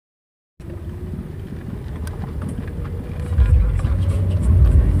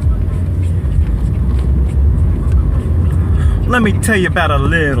let me tell you about a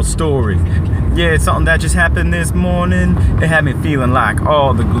little story. Yeah, it's something that just happened this morning. It had me feeling like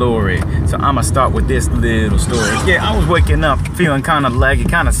all the glory. So I'ma start with this little story. Yeah, I was waking up feeling kind of leggy,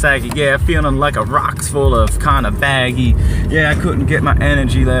 kind of saggy. Yeah, feeling like a rock's full of kind of baggy. Yeah, I couldn't get my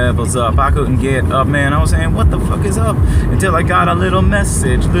energy levels up. I couldn't get up, man. I was saying, what the fuck is up? Until I got a little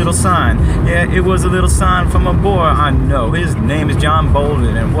message, little sign. Yeah, it was a little sign from a boy I know. His name is John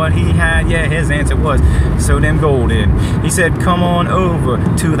Bolden. And what he had, yeah, his answer was so damn golden. He said, come on over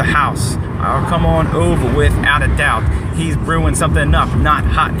to the house. I'll come on over without a doubt. He's brewing something up, not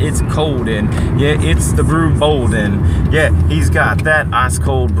hot, it's cold, and yeah, it's the brew Bolden. Yeah, he's got that ice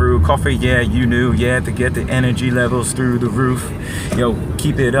cold brew coffee, yeah, you knew, yeah, to get the energy levels through the roof. Yo,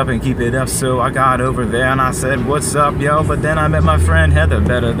 keep it up and keep it up. So I got over there and I said, what's up, yo? But then I met my friend Heather,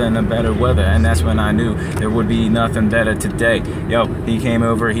 better than the better weather, and that's when I knew there would be nothing better today. Yo, he came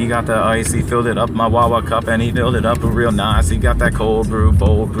over, he got the ice, he filled it up my Wawa cup, and he filled it up real nice. He got that cold brew,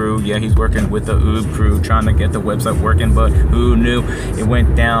 bold brew, yeah, he's working with the Oob crew, trying to get the website working, but who knew? It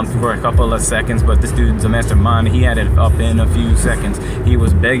went down for a couple of seconds, but this dude's a mastermind. He had it up in a few seconds. He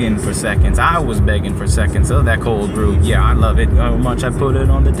was begging for seconds. I was begging for seconds of that cold brew. Yeah, I love it. How much I put it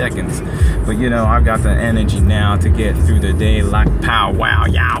on the deckins. But you know, I got the energy now to get through the day like pow wow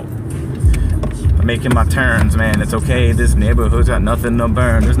yow. Making my turns, man, it's okay. This neighborhood's got nothing to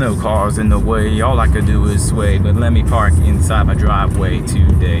burn. There's no cars in the way. All I could do is sway, but let me park inside my driveway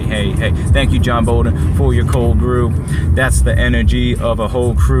today. Hey, hey, thank you, John Bolden, for your cold brew. That's the energy of a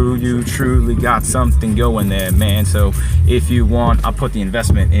whole crew. You truly got something going there, man. So if you want, I'll put the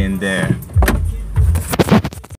investment in there.